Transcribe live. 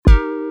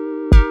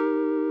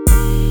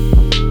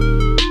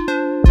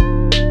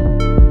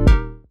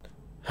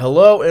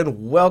Hello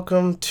and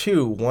welcome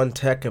to One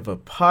Tech of a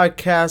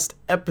Podcast,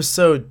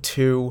 Episode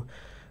 2.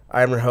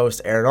 I'm your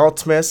host, Aaron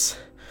Altmus.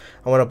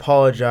 I want to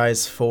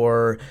apologize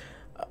for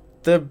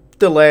the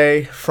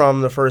delay from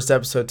the first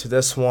episode to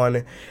this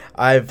one.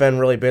 I've been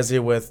really busy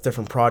with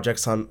different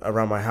projects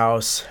around my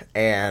house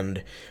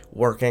and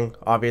working,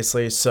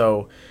 obviously,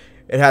 so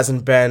it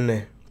hasn't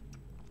been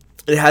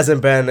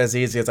as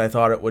easy as I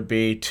thought it would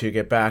be to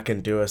get back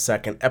and do a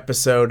second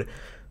episode,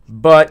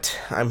 but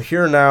I'm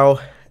here now,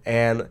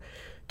 and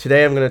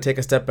today I'm going to take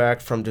a step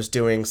back from just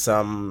doing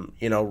some,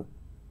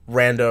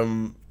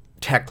 random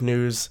tech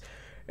news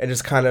and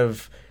just kind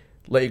of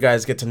let you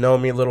guys get to know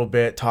me a little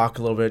bit, talk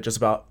a little bit just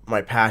about my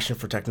passion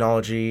for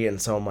technology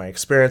and some of my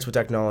experience with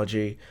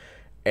technology,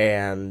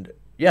 and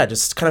yeah,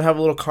 just kind of have a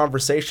little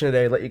conversation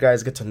today, let you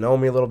guys get to know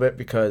me a little bit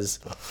because,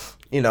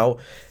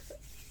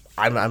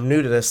 I'm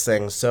new to this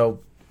thing.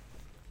 So,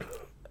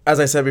 as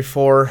I said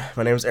before,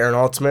 my name is Aaron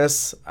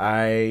Altmus.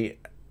 I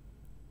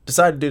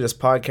decided to do this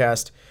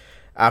podcast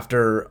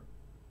after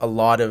a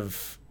lot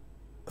of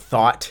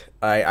thought.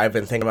 I've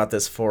been thinking about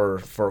this for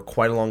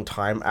quite a long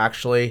time,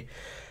 actually,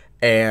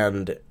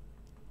 and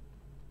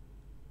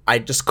I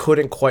just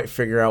couldn't quite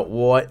figure out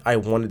what I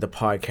wanted the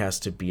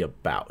podcast to be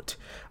about.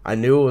 I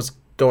knew it was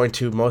going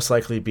to most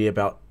likely be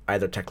about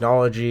either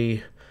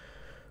technology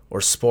or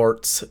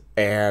sports,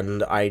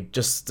 and I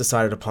just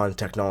decided upon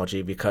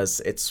technology because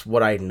it's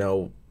what I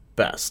know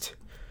best.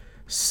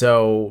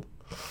 So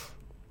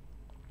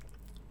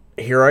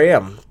here I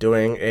am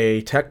doing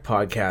a tech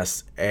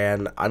podcast,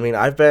 and I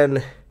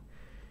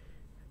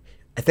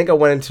think I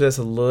went into this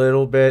a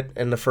little bit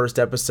in the first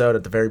episode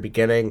at the very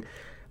beginning.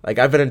 Like,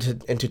 I've been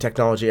into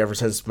technology ever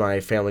since my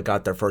family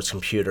got their first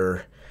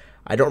computer.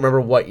 I don't remember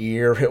what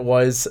year it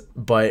was,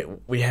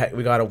 but we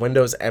got a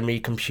Windows ME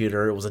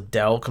computer. It was a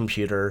Dell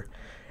computer,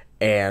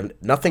 and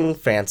nothing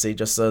fancy,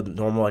 just a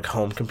normal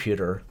home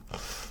computer.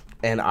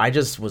 And I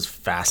just was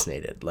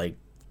fascinated. Like,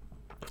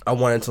 I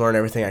wanted to learn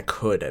everything I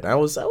could, and I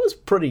was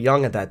pretty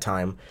young at that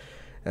time,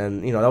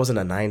 and that was in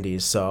the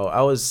 90s. So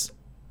I was,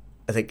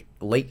 I think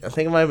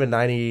it might have been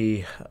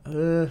 90.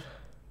 It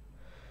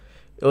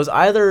was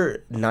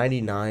either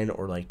 99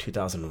 or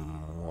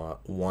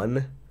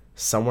 2001,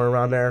 somewhere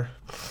around there,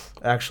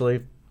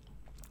 actually.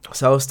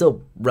 So I was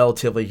still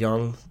relatively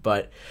young,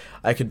 but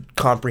I could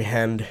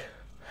comprehend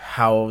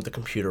how the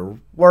computer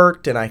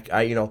worked, and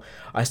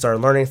I started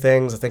learning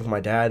things. I think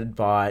my dad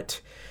bought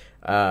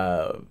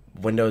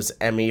Windows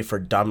ME for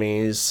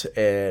Dummies.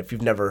 If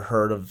you've never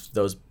heard of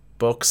those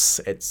books,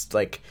 it's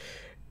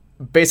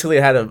basically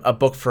it had a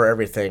book for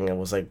everything. It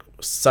was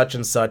such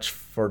and such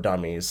for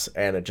dummies,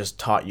 and it just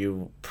taught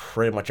you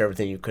pretty much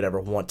everything you could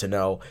ever want to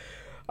know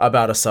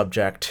about a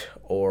subject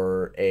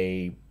or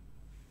a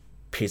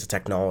piece of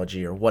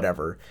technology or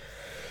whatever.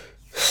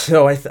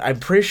 So I'm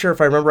pretty sure,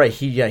 if I remember right,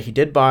 he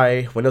did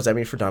buy Windows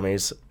ME for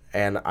Dummies,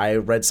 and I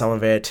read some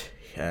of it.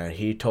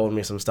 He told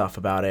me some stuff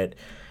about it,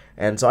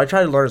 and so I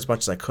tried to learn as much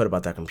as I could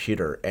about that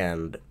computer,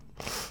 and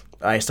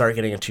I started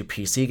getting into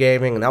PC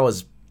gaming, and that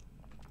was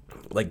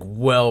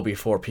well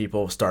before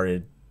people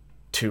started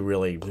to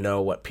really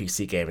know what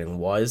PC gaming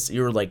was.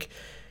 You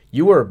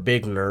were a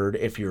big nerd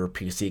if you were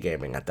PC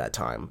gaming at that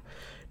time.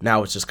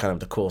 Now it's just kind of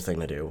the cool thing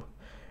to do,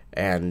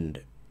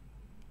 and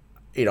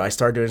I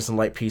started doing some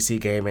light PC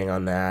gaming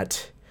on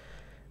that,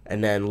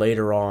 and then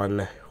later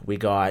on we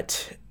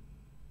got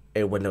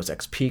a Windows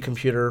XP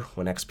computer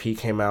when XP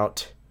came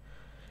out,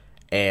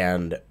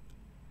 and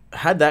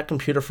had that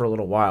computer for a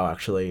little while.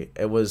 Actually,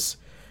 it was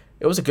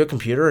a good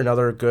computer,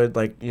 another good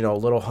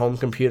little home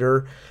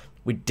computer.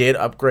 We did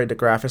upgrade the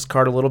graphics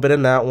card a little bit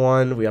in that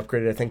one. We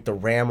upgraded, I think, the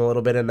RAM a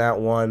little bit in that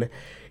one.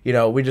 We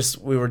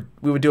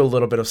would do a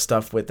little bit of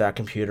stuff with that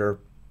computer,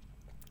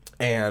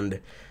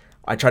 and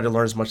I tried to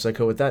learn as much as I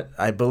could with that.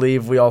 I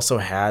believe we also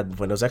had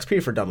Windows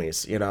XP for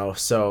Dummies,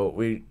 so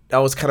that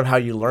was kind of how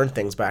you learned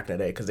things back in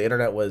the day, because the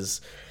internet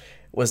was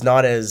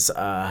not as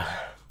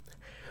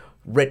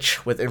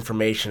rich with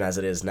information as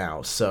it is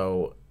now.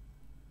 So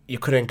you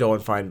couldn't go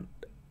and find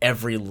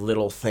every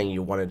little thing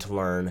you wanted to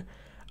learn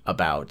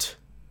about,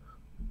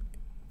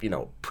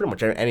 pretty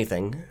much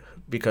anything,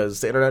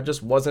 because the internet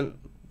just wasn't,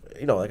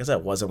 like I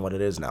said, wasn't what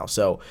it is now.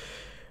 So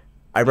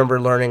I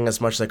remember learning as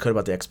much as I could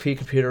about the XP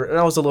computer, and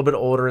I was a little bit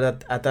older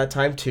at that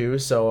time too,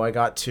 so I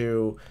got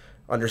to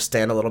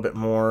understand a little bit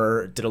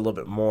more, did a little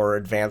bit more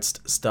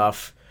advanced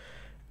stuff,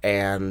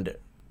 and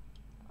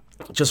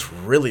just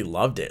really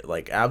loved it,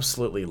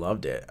 absolutely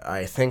loved it.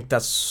 I think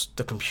that's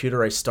the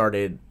computer I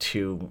started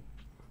to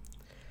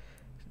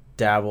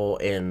dabble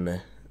in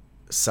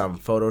some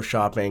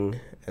photoshopping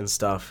and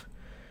stuff,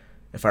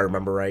 if I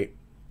remember right,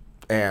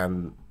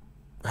 and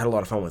I had a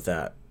lot of fun with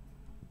that.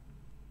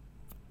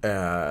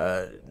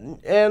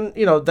 And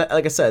that,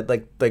 like I said,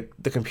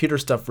 the computer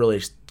stuff really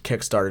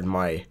kickstarted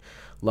my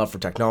love for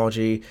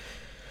technology.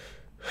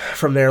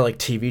 From there,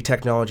 TV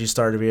technology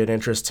started to be an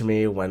interest to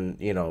me when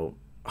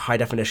high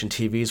definition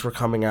TVs were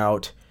coming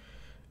out,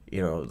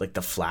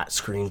 the flat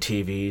screen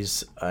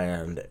TVs.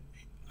 And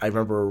I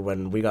remember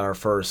when we got our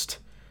first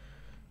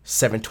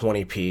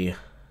 720p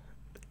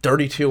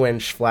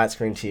 32-inch flat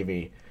screen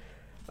TV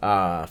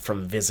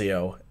from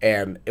Vizio,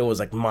 and it was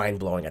like mind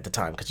blowing at the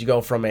time because you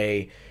go from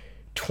a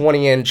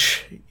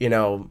 20-inch,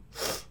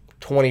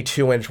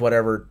 22-inch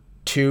whatever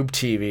tube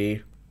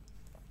TV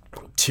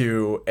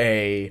to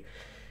a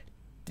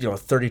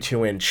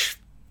 32-inch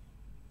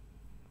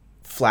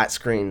flat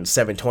screen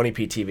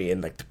 720p TV,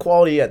 and like the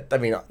quality.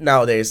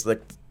 Nowadays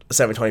like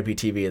 720p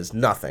TV is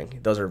nothing.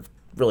 Those are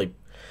really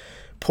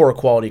poor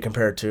quality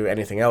compared to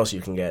anything else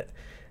you can get.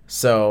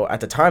 So at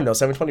the time, though,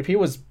 720p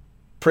was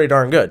pretty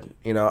darn good.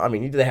 They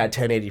had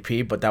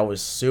 1080p, but that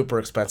was super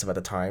expensive at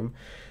the time.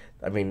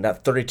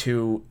 That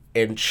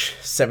 32-inch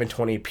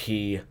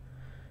 720p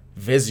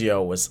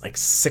Vizio was like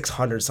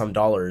 $600 some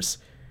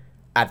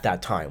at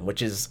that time,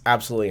 which is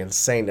absolutely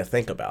insane to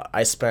think about.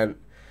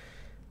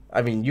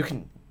 You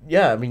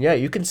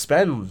can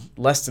spend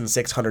less than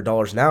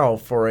 $600 now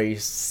for a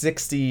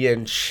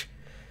 60-inch,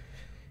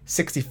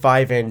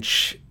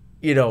 65-inch,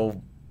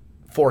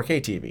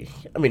 4K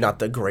TV. Not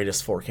the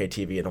greatest 4K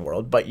TV in the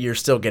world, but you're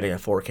still getting a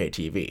 4K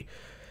TV.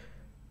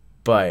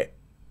 But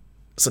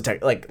so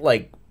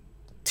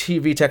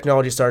TV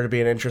technology started to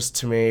be an interest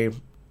to me,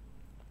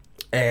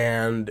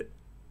 and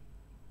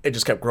it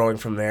just kept growing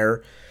from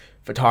there.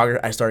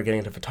 I started getting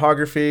into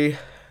photography,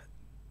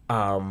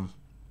 photo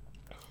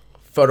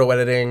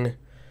editing.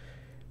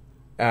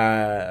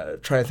 Trying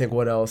to think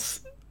what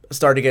else.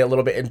 Started to get a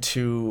little bit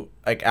into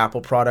like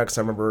Apple products.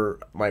 I remember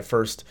my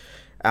first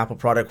Apple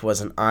product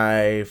was an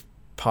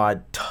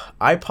iPod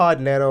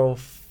Nano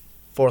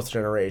 4th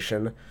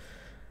generation.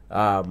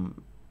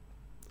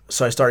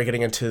 So I started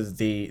getting into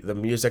the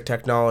music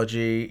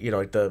technology,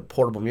 like the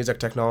portable music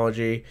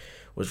technology.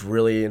 Was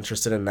really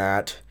interested in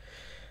that.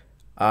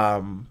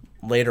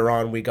 Later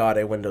on, we got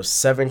a Windows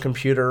 7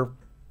 computer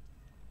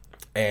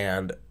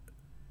and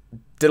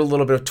did a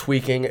little bit of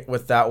tweaking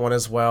with that one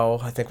as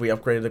well. I think we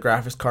upgraded the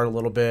graphics card a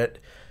little bit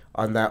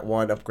on that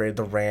one, upgraded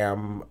the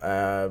RAM.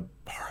 I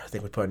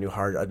think we put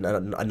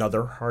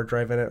another hard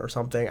drive in it or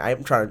something. I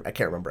can't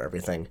remember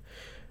everything.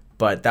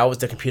 But that was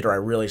the computer I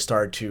really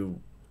started to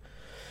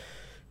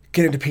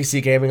get into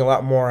PC gaming a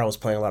lot more. I was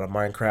playing a lot of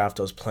Minecraft.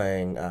 I was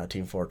playing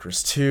Team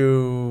Fortress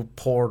 2,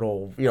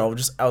 Portal.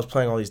 I was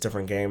playing all these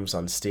different games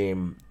on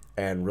Steam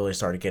and really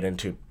started to get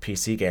into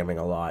PC gaming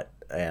a lot.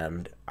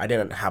 And I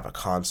didn't have a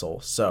console,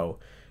 so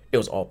it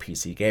was all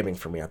PC gaming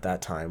for me at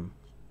that time.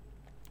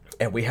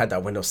 And we had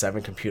that Windows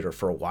 7 computer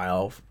for a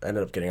while.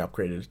 Ended up getting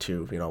upgraded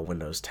to,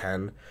 Windows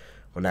 10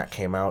 when that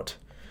came out.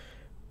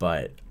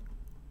 But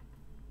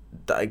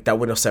that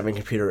Windows 7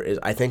 computer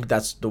I think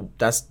that's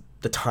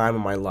the time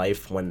of my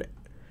life when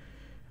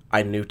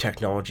I knew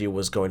technology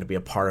was going to be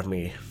a part of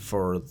me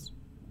for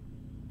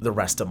the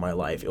rest of my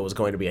life. It was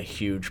going to be a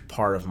huge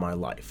part of my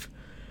life.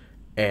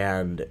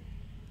 And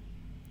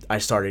I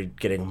started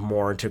getting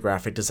more into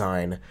graphic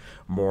design,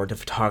 more into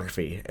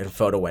photography and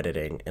photo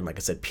editing, and like I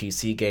said,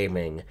 PC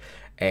gaming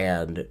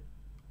and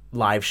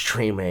live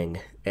streaming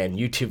and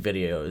YouTube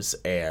videos.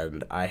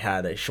 And I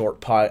had a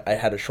short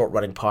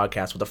running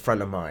podcast with a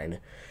friend of mine.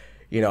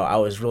 I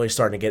was really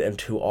starting to get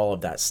into all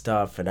of that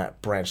stuff, and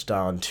that branched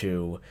on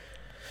to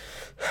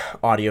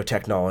audio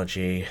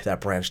technology, that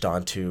branched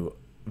on to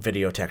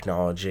video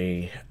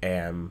technology,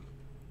 and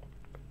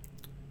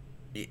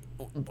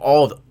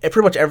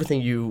pretty much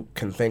everything you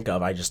can think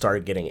of, I just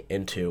started getting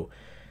into,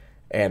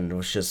 and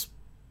was just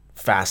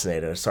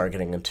fascinated. I started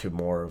getting into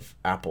more of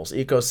Apple's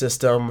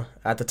ecosystem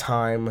at the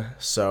time.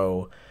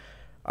 So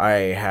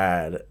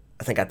I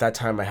think at that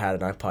time I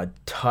had an iPod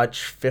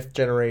Touch 5th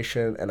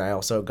generation, and I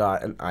also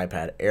got an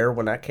iPad Air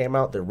when that came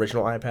out, the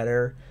original iPad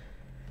Air.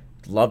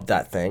 Loved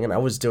that thing, and I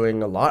was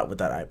doing a lot with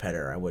that iPad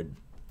Air.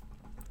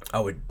 I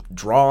would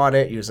draw on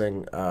it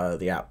using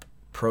the app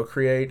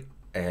Procreate,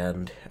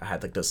 and I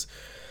had like this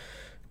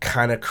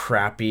kind of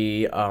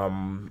crappy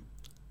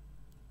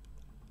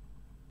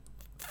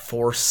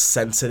force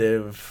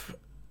sensitive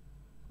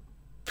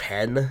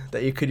pen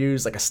that you could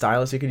use, like a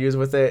stylus you could use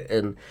with it.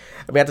 And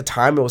at the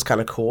time it was kind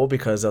of cool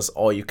because that's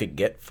all you could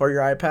get for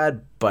your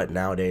iPad. But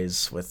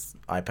nowadays with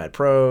iPad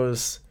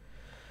Pros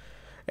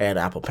and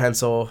Apple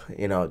Pencil,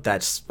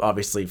 that's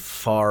obviously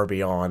far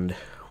beyond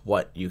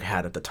what you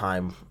had at the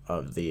time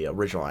of the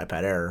original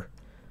iPad Air.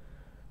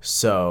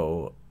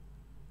 So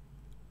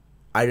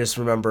I just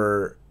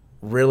remember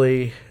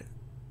really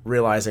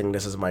realizing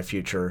this is my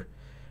future,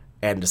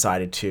 and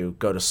decided to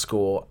go to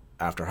school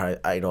after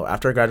I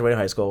graduated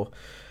high school.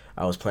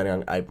 I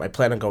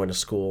planned on going to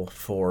school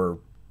for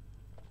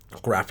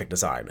graphic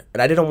design,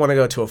 and I didn't want to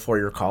go to a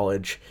 4-year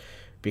college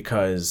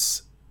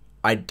because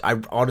I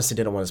honestly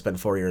didn't want to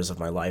spend 4 years of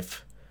my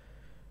life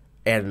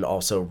and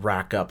also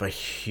rack up a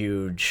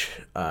huge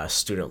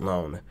student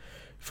loan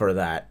for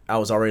that. I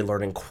was already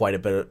learning quite a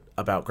bit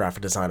about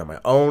graphic design on my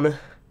own,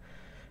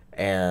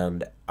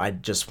 and I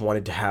just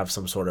wanted to have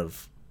some sort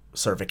of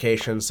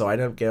certification. So I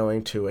ended up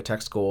going to a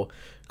tech school,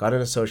 got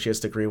an associate's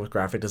degree with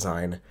graphic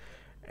design,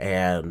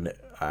 and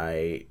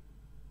I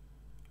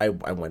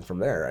went from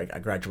there. I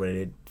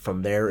graduated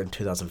from there in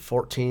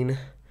 2014,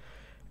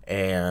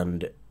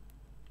 and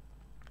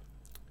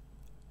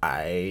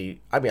I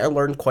mean, I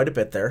learned quite a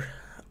bit there.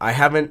 I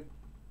haven't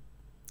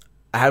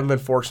been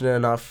fortunate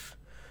enough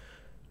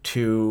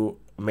to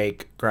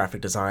make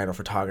graphic design or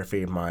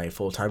photography my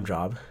full-time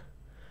job,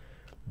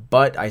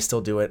 but I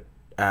still do it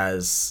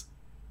as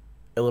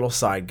a little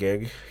side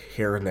gig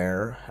here and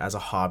there, as a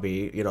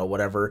hobby,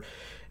 whatever.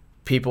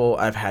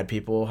 I've had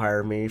people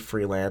hire me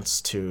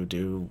freelance to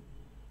do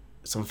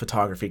some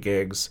photography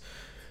gigs,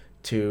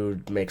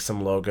 to make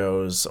some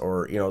logos,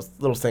 or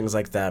little things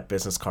like that,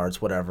 business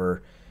cards,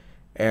 whatever.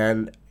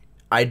 And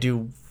I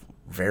do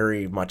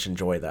very much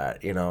enjoy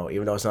that. Even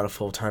though it's not a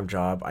full-time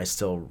job, I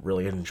still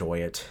really enjoy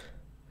it,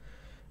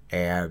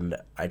 and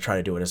I try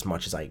to do it as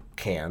much as I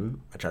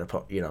can. I try to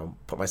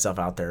put myself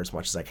out there as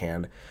much as I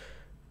can.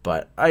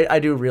 But I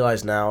do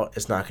realize now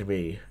it's not going to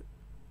be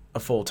a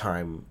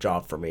full-time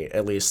job for me,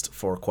 at least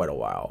for quite a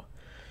while.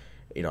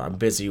 I'm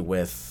busy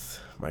with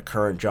my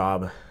current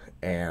job,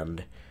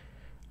 and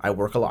I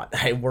work a lot.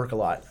 I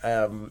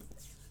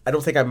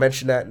don't think I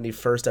mentioned that in the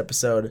first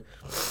episode.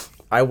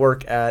 I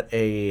work at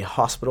a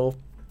hospital,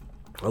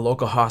 a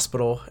local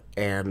hospital,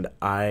 and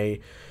I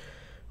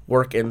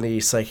work in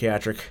the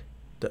psychiatric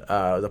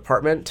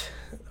department,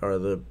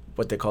 or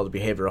what they call the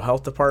behavioral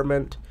health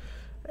department,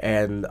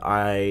 and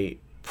I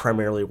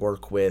primarily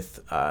work with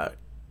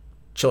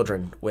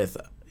children with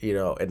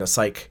in the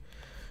psych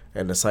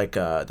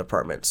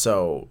department.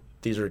 So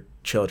these are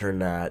children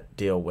that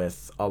deal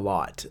with a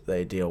lot.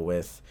 They deal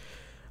with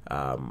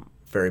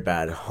very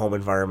bad home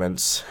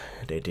environments.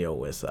 They deal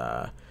with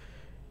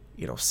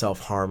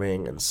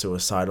self-harming and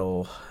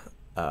suicidal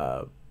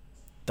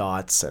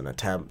thoughts and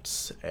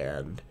attempts,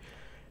 and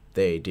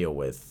they deal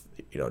with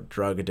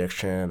drug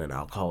addiction and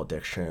alcohol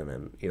addiction,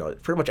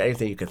 and pretty much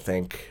anything you can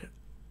think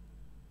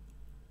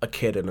a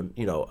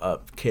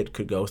kid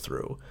could go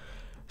through.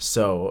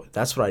 So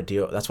that's what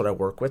I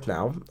work with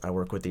now. I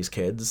work with these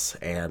kids,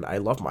 and I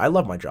love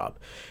my job.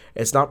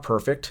 It's not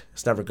perfect.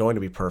 It's never going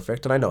to be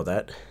perfect, and I know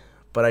that,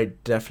 but I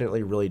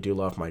definitely really do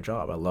love my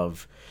job. I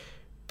love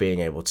being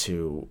able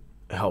to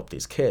help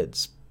these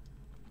kids.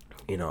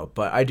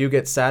 But I do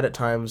get sad at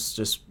times,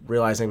 just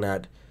realizing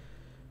that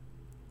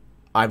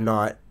I'm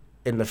not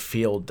in the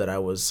field that I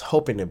was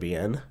hoping to be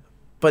in.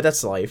 But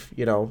that's life.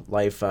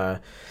 Life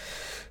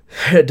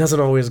it doesn't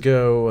always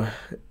go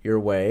your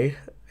way,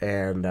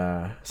 and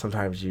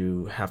sometimes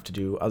you have to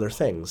do other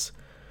things.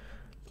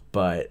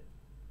 But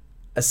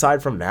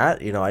aside from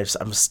that,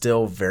 I'm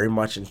still very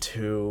much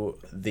into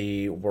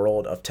the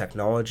world of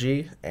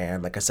technology,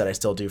 and like I said, I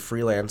still do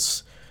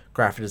freelance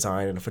graphic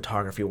design and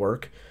photography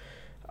work.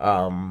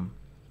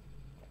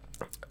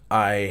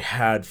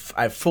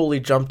 I've fully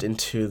jumped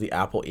into the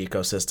Apple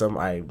ecosystem.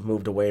 I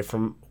moved away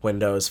from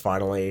Windows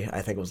finally.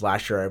 I think it was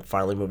last year I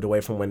finally moved away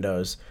from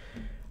Windows,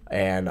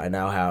 and I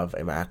now have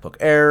a MacBook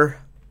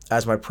Air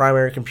as my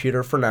primary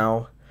computer for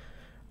now.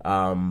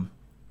 I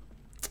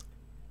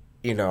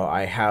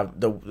have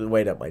the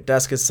way that my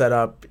desk is set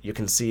up. You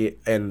can see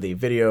in the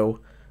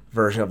video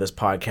version of this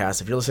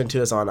podcast. If you're listening to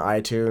this on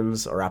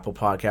iTunes or Apple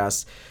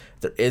Podcasts,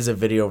 there is a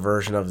video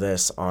version of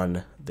this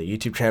on the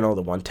YouTube channel,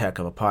 the One Tech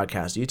of a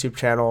Podcast YouTube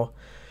channel.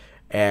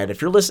 And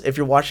if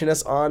you're watching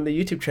this on the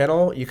YouTube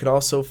channel, you can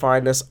also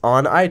find this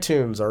on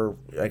iTunes, or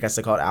I guess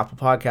they call it Apple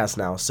Podcasts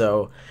now.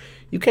 So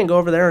you can go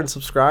over there and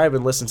subscribe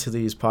and listen to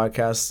these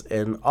podcasts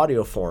in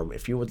audio form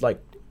if you would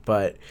like.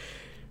 But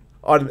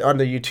on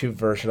the YouTube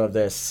version of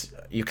this,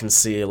 you can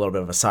see a little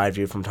bit of a side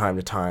view from time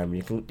to time.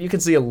 You can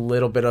see a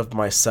little bit of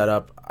my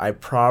setup. I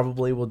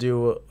probably will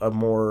do a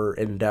more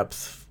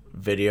in-depth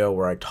video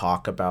where I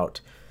talk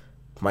about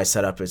my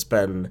setup. It's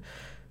been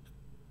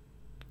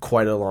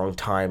quite a long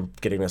time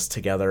getting this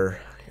together.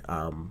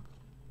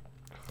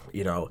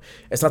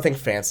 It's nothing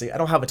fancy. I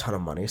don't have a ton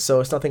of money, so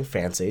it's nothing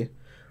fancy.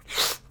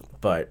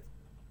 But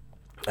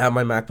I have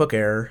my MacBook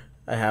Air.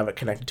 I have it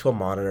connected to a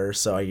monitor,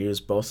 so I use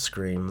both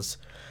screens.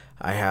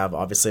 I have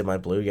obviously my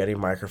Blue Yeti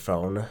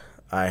microphone.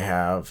 I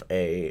have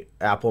a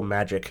Apple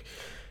Magic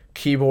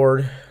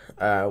keyboard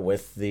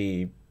with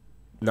the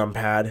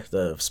numpad,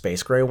 the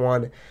space gray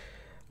one.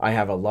 I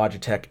have a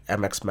Logitech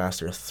MX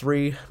Master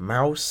 3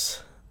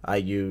 mouse. I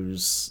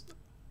use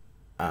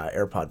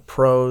AirPod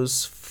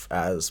Pros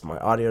as my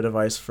audio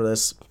device for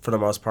this, for the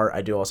most part.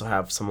 I do also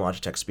have some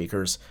Logitech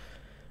speakers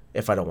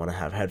if I don't want to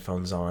have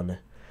headphones on.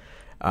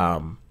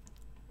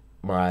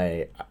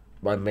 My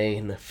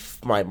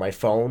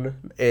phone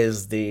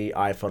is the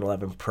iPhone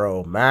 11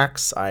 Pro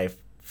Max. I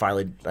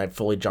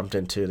fully jumped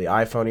into the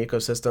iPhone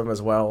ecosystem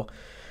as well.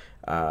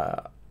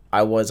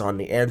 I was on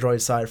the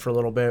Android side for a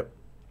little bit,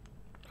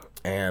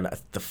 and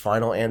the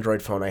final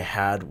Android phone I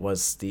had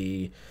was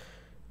the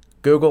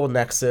Google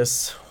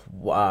Nexus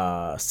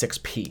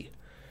 6P.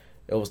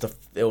 It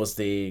was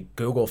the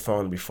Google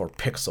phone before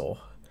Pixel,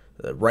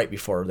 right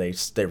before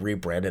they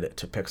rebranded it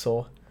to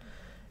Pixel.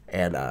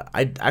 And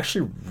I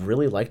actually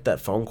really liked that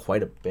phone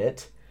quite a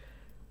bit,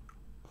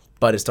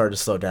 but it started to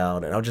slow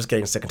down, and I was just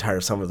getting sick and tired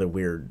of some of the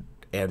weird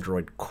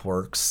Android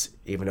quirks.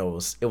 Even though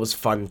it was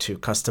fun to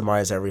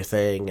customize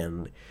everything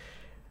and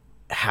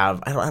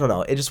have, I don't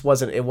know, it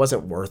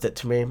wasn't worth it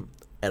to me.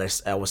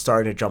 and I was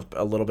starting to jump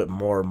a little bit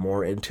more and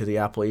more into the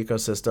Apple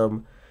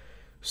ecosystem.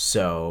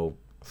 So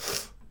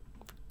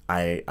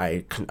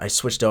I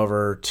switched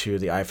over to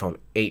the iPhone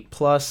 8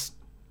 Plus,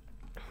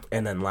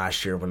 and then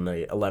last year when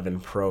the 11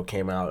 Pro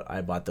came out,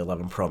 I bought the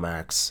 11 Pro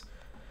Max,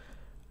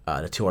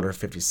 the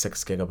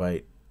 256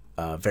 gigabyte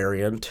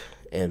variant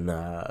in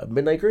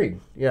midnight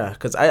green. Yeah,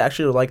 because I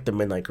actually like the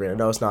midnight green. I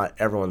know it's not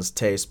everyone's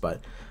taste,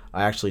 but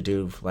I actually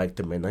do like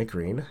the midnight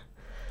green.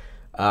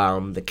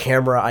 The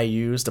camera I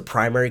use, the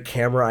primary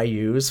camera I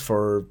use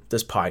for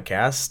this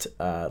podcast,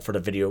 for the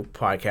video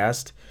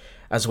podcast,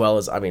 as well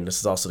as, I mean, this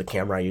is also the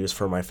camera I use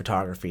for my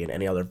photography and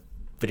any other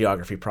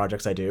videography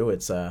projects I do.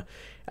 It's a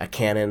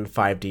Canon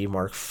 5D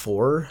Mark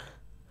IV.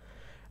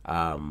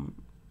 I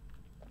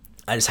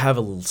just have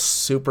a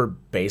super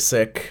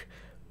basic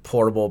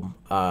portable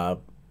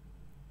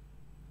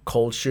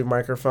cold shoe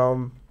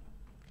microphone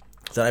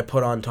that I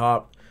put on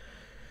top.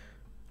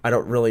 I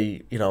don't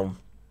really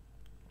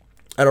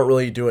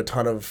do a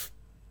ton of,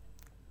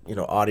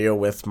 audio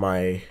with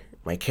my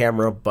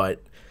camera,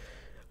 but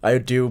I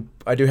do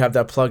have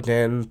that plugged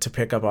in to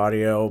pick up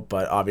audio,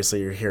 but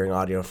obviously you're hearing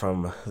audio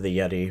from the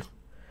Yeti.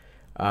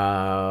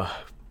 I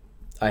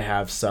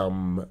have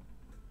some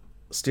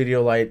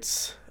studio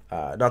lights,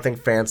 nothing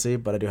fancy,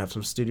 but I do have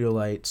some studio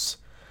lights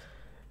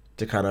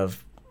to kind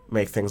of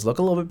make things look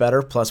a little bit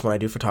better. Plus, when I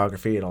do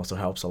photography, it also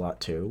helps a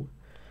lot too.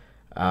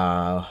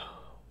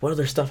 What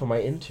other stuff am I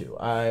into?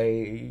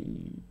 I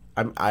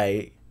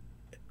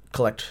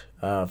collect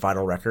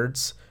vinyl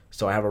records,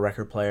 so I have a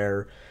record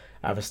player.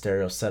 I have a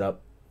stereo set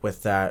up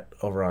with that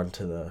over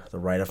onto the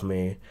right of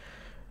me.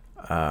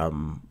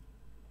 When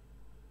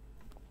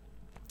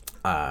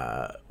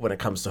it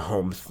comes to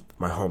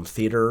my home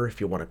theater, if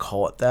you want to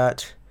call it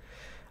that,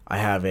 I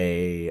have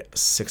a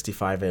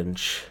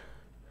 65-inch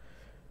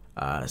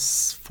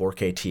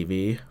 4K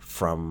TV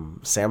from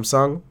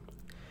Samsung,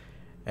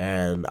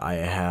 and I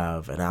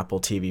have an Apple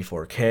TV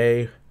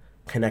 4K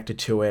connected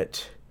to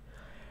it,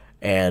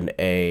 and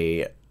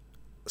a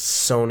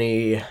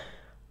Sony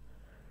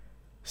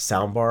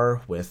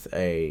soundbar with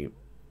a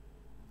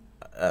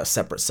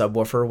separate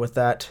subwoofer with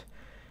that.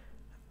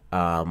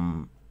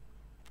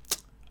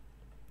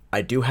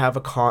 I do have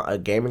a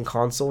gaming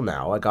console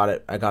now. I got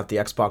the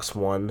Xbox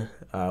One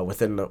I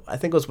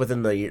think it was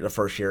within the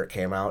first year it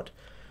came out.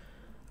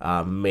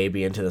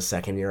 Maybe into the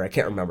second year, I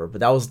can't remember,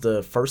 but that was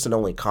the first and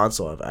only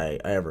console I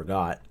ever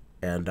got,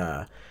 and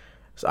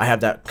so I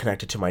have that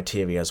connected to my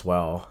TV as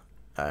well,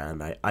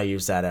 and I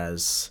use that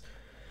as,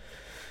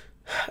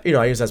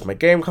 I use it as my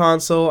game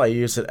console. I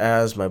use it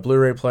as my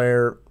Blu-ray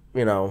player,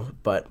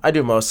 but I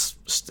do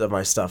most of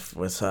my stuff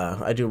with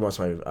I do most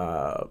of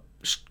my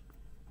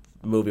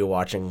movie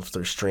watching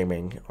through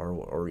streaming,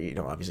 or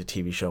obviously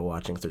TV show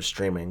watching through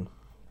streaming.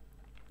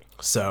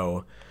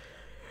 So,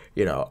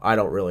 I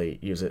don't really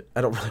use it.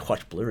 I don't really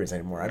watch Blu-rays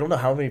anymore. I don't know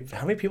how many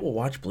people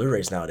watch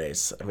Blu-rays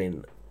nowadays. I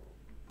mean,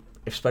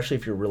 especially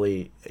if you're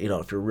really,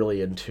 if you're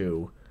really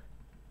into,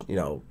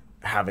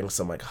 having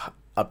some like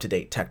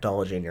up-to-date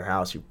technology in your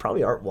house, you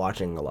probably aren't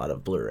watching a lot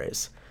of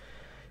Blu-rays.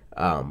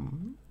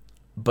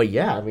 But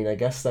yeah, I mean, I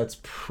guess that's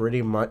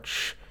pretty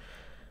much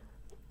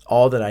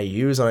all that I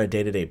use on a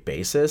day-to-day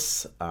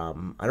basis. I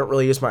don't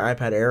really use my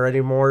iPad Air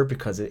anymore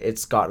because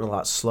it's gotten a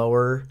lot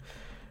slower.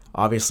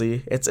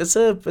 Obviously, it's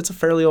a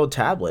fairly old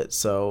tablet,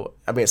 so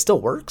I mean it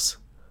still works,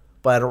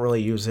 but I don't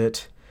really use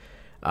it.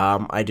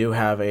 I do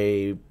have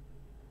a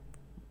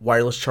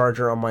wireless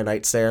charger on my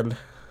nightstand,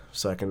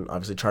 so I can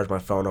obviously charge my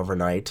phone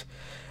overnight.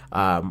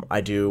 I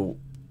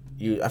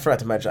forgot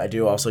to mention, I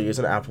do also use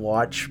an Apple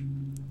Watch.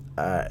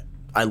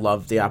 I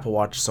love the Apple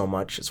Watch so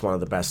much. It's one of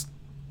the best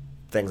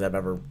things I've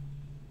ever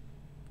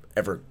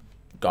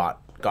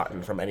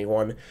gotten from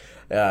anyone.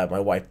 My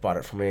wife bought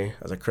it for me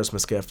as a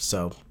Christmas gift,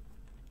 so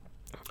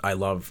I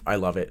love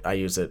it. I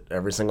use it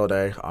every single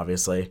day,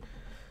 obviously.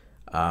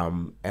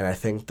 And I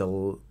think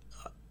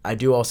I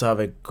do also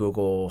have a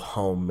Google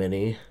Home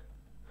Mini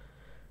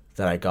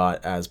that I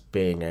got as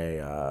being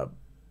a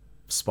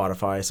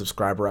Spotify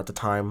subscriber at the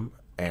time,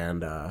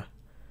 and I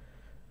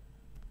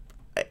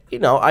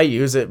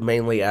use it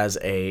mainly as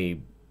a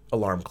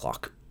alarm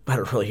clock. I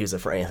don't really use it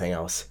for anything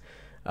else.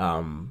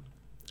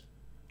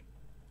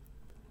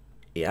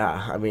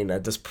 Yeah, I mean,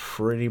 that's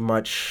pretty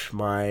much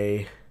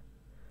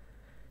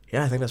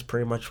I think that's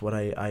pretty much what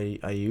I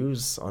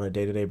use on a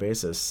day-to-day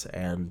basis,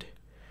 and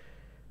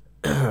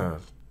I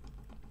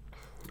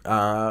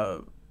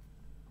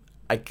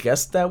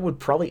guess that would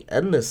probably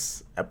end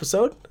this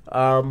episode.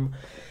 I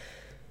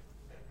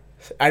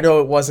know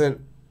it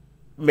wasn't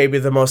maybe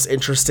the most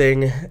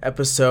interesting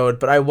episode,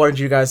 but I wanted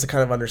you guys to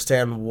kind of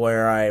understand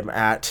where I'm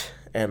at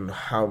and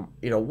how,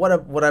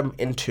 what I'm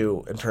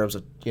into in terms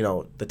of,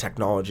 the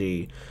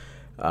technology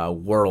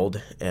world,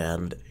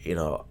 and,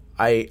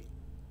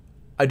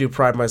 I do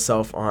pride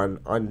myself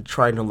on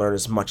trying to learn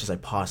as much as I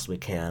possibly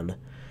can,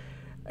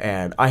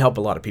 and I help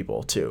a lot of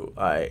people too.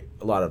 A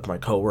lot of my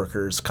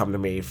coworkers come to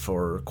me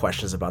for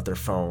questions about their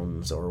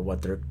phones or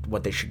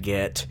what they should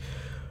get.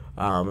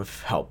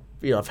 I've helped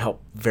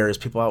various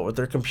people out with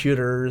their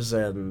computers,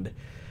 and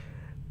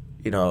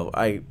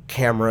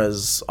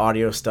cameras,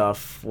 audio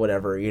stuff,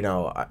 whatever,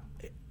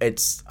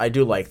 I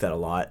do like that a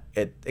lot.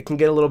 It can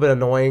get a little bit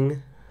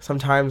annoying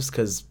sometimes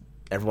because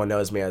everyone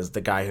knows me as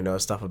the guy who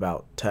knows stuff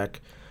about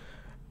tech,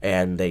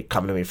 and they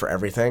come to me for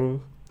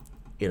everything.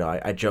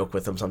 I joke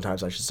with them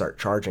sometimes I should start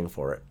charging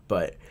for it,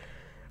 but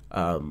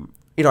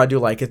I do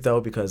like it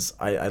though because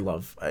I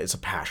love it's a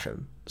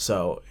passion,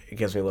 so it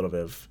gives me a little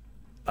bit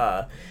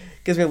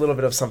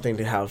of something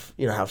to have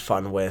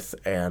fun with,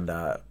 and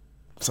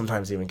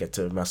sometimes even get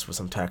to mess with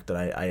some tech that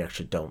I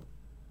actually don't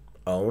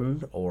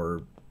own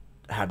or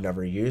have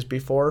never used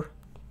before.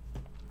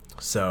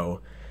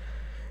 So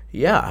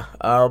yeah,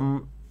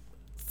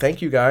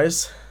 thank you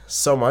guys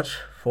so much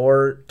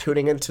for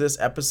tuning into this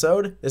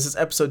episode. This is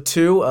episode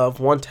 2 of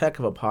One Tech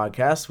of a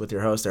Podcast with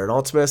your host Aaron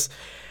Ultimus,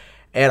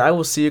 and I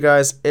will see you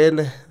guys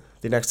in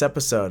the next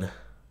episode.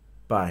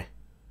 Bye.